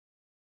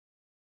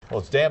Well,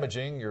 it's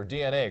damaging your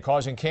DNA,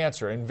 causing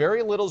cancer, and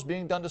very little is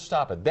being done to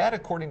stop it. That,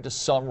 according to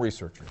some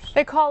researchers.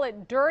 They call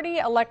it dirty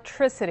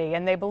electricity,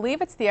 and they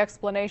believe it's the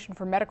explanation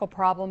for medical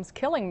problems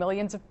killing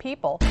millions of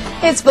people.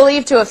 It's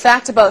believed to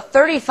affect about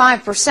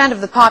 35% of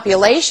the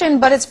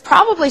population, but it's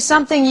probably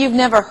something you've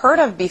never heard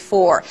of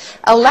before.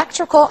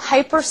 Electrical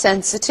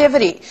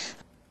hypersensitivity.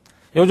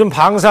 요즘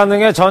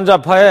방사능의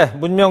전자파에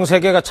문명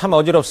세계가 참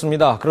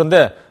어지럽습니다.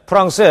 그런데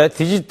프랑스에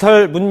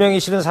디지털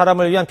문명이 싫은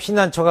사람을 위한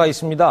피난처가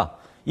있습니다.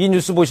 이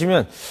뉴스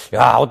보시면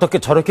야, 어떻게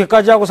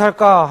저렇게까지 하고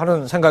살까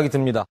하는 생각이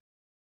듭니다.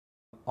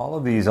 All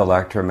of these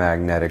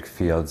electromagnetic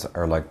fields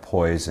are like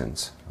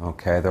poisons,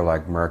 okay? They're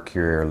like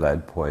mercury or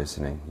lead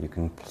poisoning. You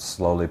can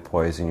slowly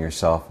poison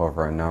yourself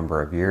over a number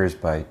of years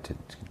by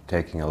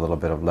taking a little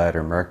bit of lead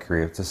or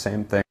mercury. It's the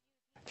same thing.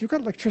 If you've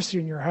got electricity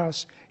in your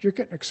house, you're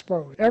getting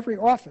exposed. Every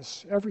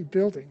office, every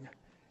building,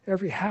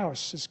 every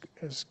house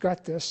has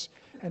got this,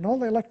 and all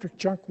the electric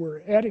junk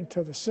we're adding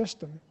to the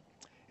system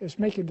is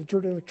making the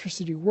dirty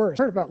electricity worse.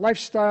 Heard about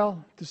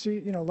lifestyle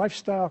disease,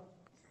 lifestyle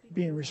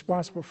being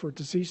responsible for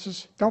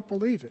diseases? Don't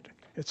believe it.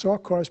 It's all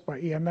caused by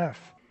EMF.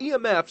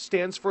 EMF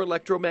stands for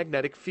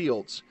electromagnetic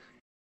fields.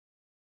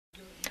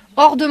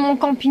 Hors de mon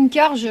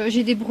camping-car,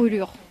 j'ai des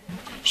brûlures.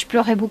 Je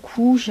pleurais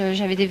beaucoup,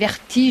 j'avais des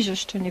vertiges,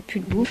 je tenais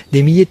plus debout.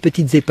 Des milliers de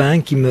petites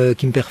épingles qui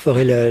me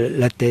perforaient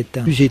la tête.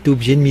 J'ai été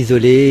obligé de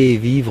m'isoler et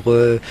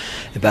vivre,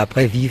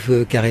 après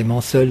vivre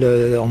carrément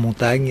seul en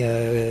montagne.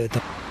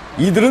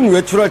 이들은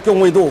외출할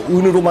경우에도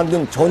은으로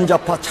만든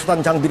전자파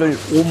차단 장비를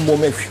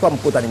온몸에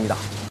휘감고 다닙니다.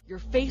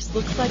 Your face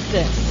looks like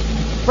this.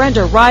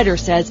 Brenda Ryder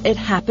says it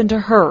happened to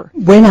her.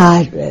 When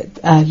I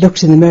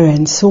looked in the mirror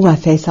and saw my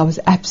face, I was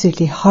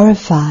absolutely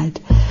horrified.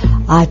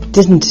 I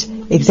didn't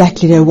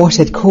exactly know what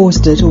had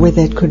caused it or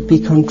whether it could be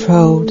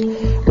controlled,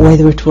 or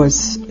whether it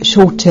was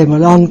short-term or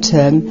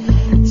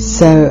long-term.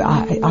 So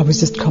I was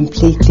just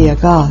completely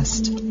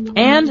aghast.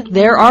 And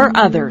there are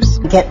others.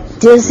 Get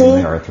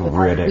dizzy,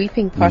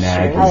 weeping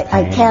pustules.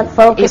 I can't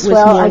focus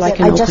well,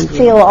 I just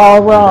feel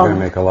all wrong. It's going to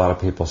make a lot of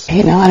people sick.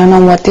 You know, I don't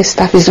know what this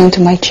stuff is doing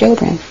to my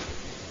children.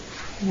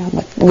 You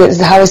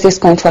know, how is this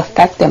going to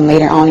affect them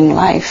later on in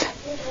life?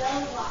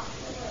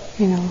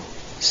 You know,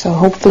 so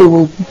hopefully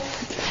we'll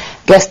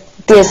get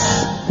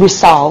this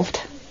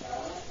resolved,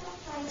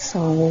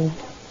 so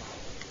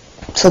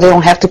they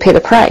don't have to pay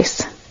the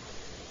price,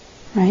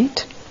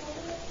 right?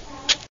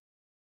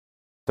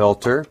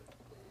 Filter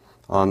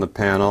on the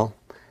panel,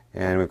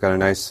 and we've got a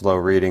nice low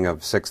reading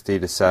of 60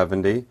 to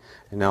 70.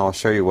 And now I'll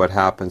show you what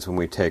happens when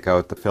we take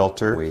out the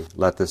filter. We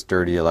let this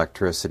dirty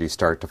electricity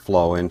start to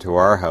flow into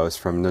our house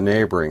from the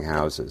neighboring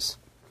houses.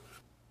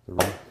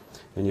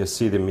 And you'll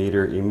see the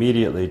meter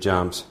immediately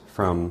jumps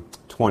from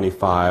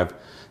 25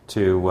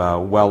 to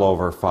well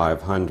over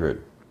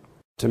 500.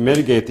 To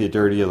mitigate the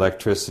dirty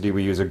electricity,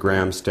 we use a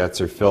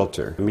Graham-Stetzer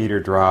filter. The meter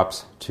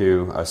drops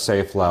to a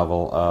safe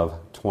level of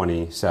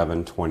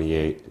 27,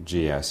 28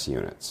 GS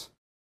units.